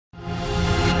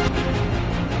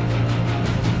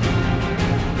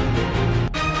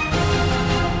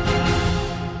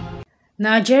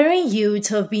Nigerian youths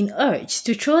have been urged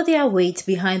to throw their weight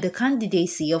behind the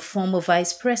candidacy of former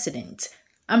Vice President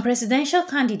and presidential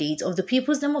candidate of the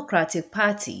People's Democratic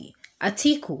Party,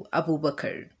 Atiku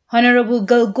Abubakar. Honorable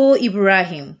Kalgo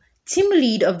Ibrahim Team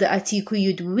Lead of the Atiku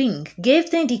Youth Wing gave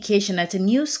the indication at a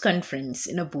news conference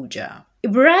in Abuja.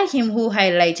 Ibrahim, who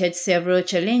highlighted several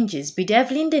challenges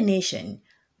bedeviling the nation,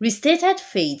 restated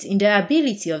faith in the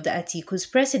ability of the Atiku's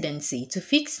presidency to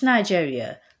fix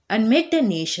Nigeria and make the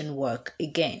nation work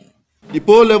again. The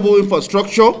poor level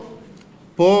infrastructure,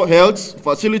 poor health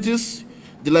facilities,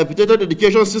 dilapidated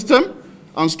education system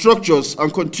and structures,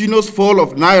 and continuous fall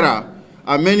of Naira,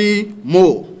 and many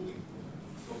more,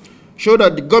 show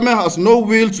that the government has no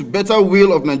will to better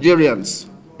will of Nigerians.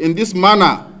 In this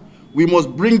manner, we must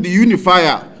bring the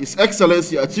unifier, His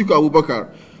Excellency Atiku Abubakar,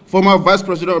 former Vice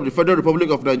President of the Federal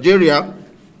Republic of Nigeria,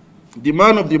 the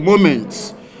man of the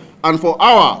moment, and for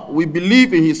we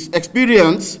believe in his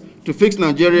experience to fix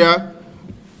Nigeria,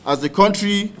 as the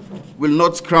country will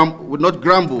not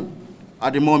grumble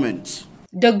at the moment.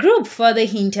 The group further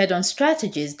hinted on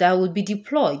strategies that would be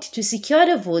deployed to secure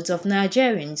the votes of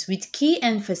Nigerians, with key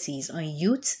emphasis on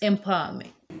youth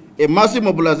empowerment. A massive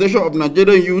mobilization of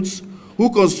Nigerian youths, who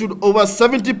constitute over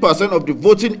 70% of the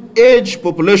voting age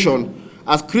population,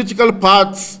 as critical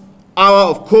parts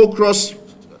of co-cross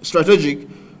strategic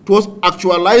towards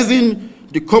actualizing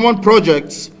the common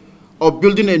projects of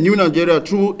building a new Nigeria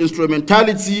through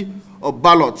instrumentality of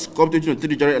ballots come to the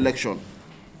 2023 general election.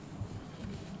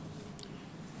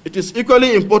 It is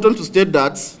equally important to state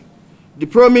that the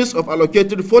promise of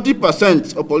allocating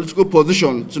 40% of political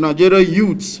position to Nigerian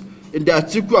youths in the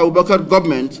Atiku Abubakar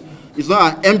government is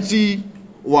not an empty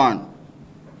one.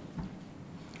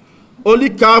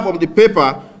 Only carved on the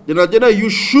paper, the Nigerian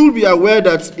youth should be aware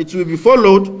that it will be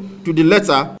followed to the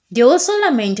letter. They also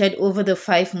lamented over the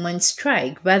 5-month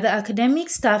strike by the Academic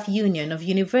Staff Union of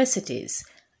Universities,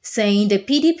 saying the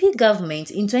PDP government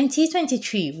in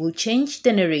 2023 will change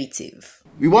the narrative.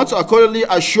 We want to accordingly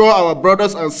assure our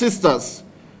brothers and sisters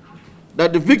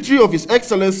that the victory of His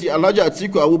Excellency Alhaji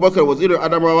Atiku Abubakar was in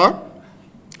Adamawa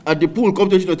at the pool come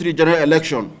 2023 general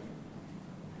election.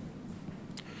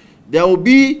 There will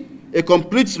be a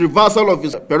complete reversal of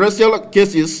his perennial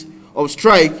cases of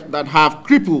strike that have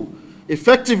crippled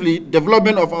effectively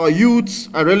development of our youths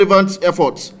and relevant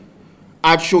efforts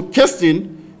at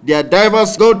showcasing their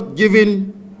diverse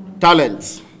God-given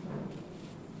talents.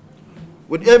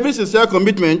 With every sincere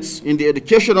commitment in the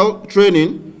educational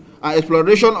training and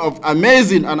exploration of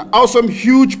amazing and awesome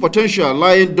huge potential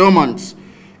lying dormant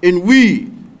in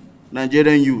we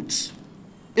Nigerian youths.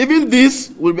 Even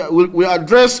this will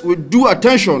address with due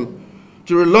attention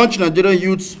to relaunch Nigerian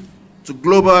youths to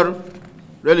global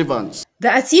relevance. The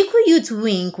Atiku Youth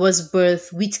Wing was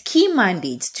birthed with key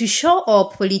mandates to shore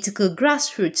up political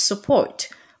grassroots support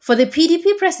for the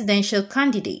PDP presidential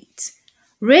candidate,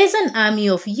 raise an army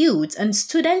of youth and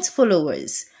student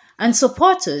followers and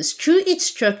supporters through its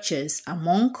structures,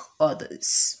 among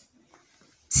others.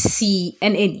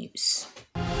 CNN News.